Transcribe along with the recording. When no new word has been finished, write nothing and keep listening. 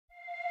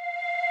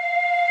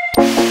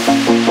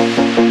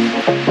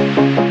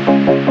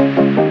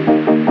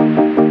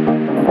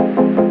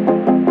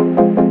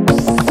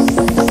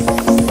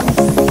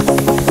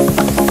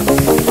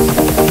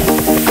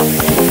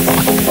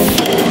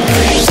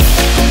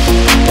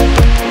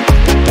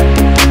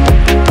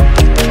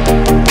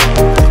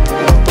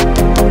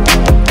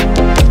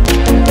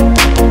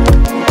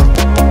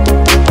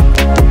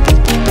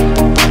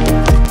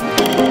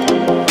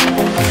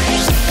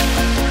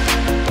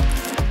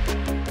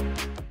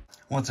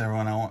What's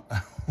everyone?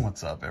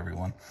 What's up,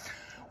 everyone?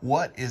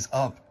 What is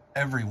up,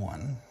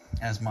 everyone?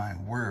 As my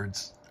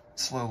words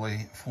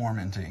slowly form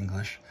into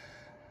English,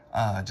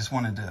 just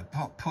wanted to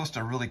post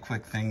a really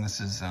quick thing. This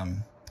is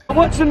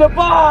what's in the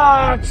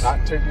box?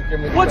 What's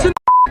in the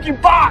fucking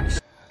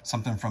box?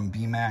 Something from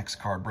BMax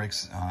Card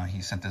Breaks.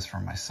 He sent this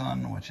from my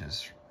son, which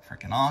is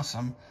freaking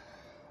awesome.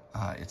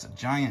 It's a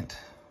giant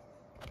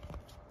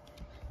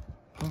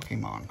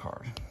Pokemon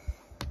card,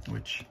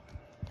 which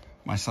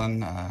my son,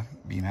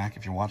 BMac,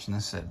 if you're watching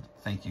this, said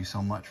thank you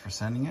so much for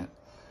sending it.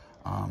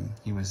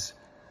 He was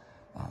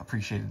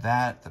appreciated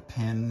that, the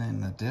pin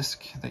and the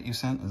disc that you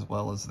sent, as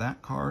well as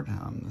that card.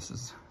 This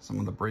is some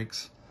of the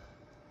breaks.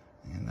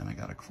 And then I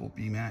got a cool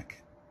BMac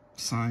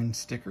signed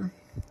sticker.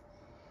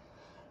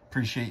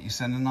 Appreciate you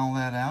sending all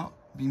that out,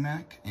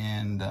 BMac.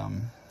 And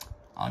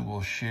I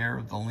will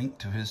share the link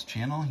to his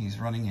channel. He's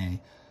running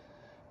a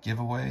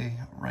giveaway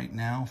right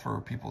now for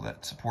people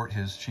that support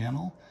his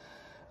channel.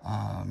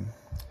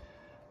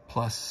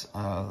 Plus,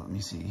 let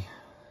me see.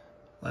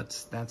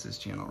 That's his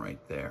channel right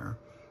there,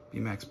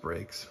 BMax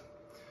Breaks.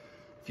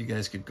 If you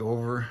guys could go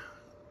over,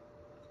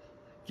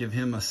 give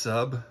him a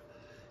sub,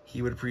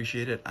 he would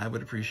appreciate it. I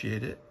would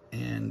appreciate it.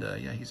 And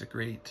yeah, he's a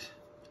great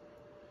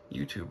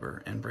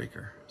YouTuber and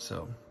breaker.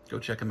 So go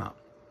check him out.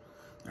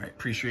 All right,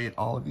 appreciate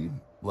all of you.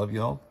 Love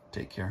you all.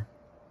 Take care.